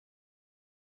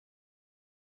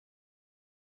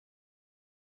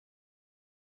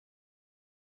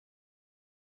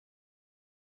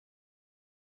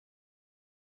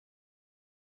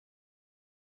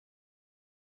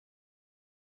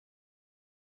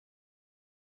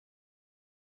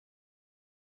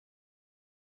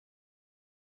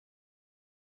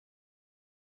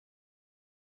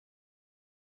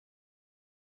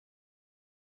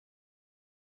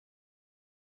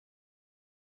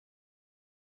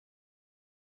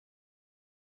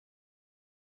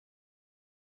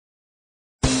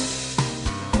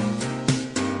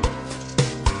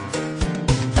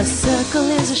circle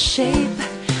is a shape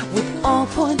with all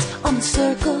points on the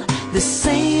circle the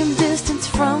same distance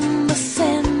from the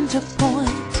center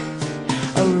point.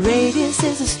 A radius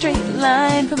is a straight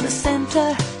line from the center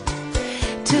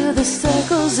to the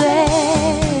circle's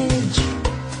edge.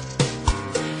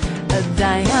 A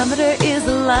diameter is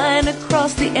a line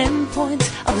across the endpoints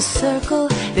of a circle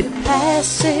that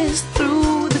passes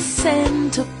through the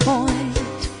center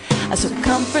point. A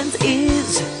circumference is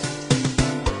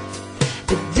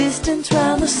the distance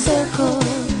round the circle.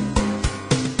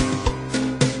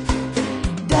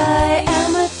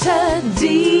 Diameter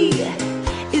D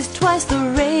is twice the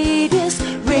radius.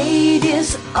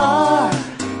 Radius R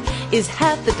is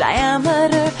half the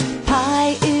diameter.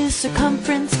 Pi is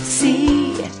circumference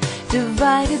C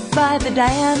divided by the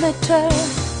diameter.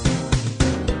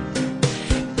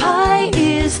 Pi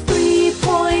is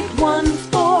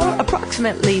 3.14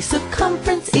 approximately.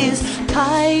 Circumference is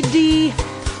pi D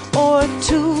or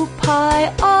 2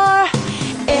 pi R.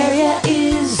 Area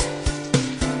is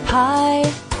pi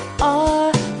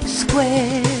R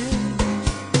squared.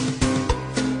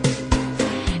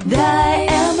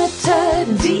 Diameter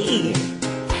D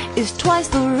is twice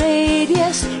the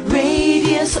radius.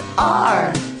 Radius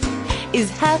R is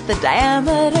half the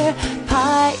diameter.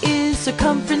 Pi is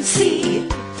circumference C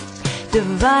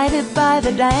divided by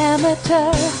the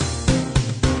diameter.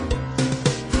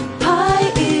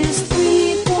 Pi is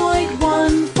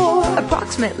 3.14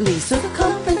 approximately.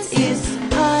 Circumference is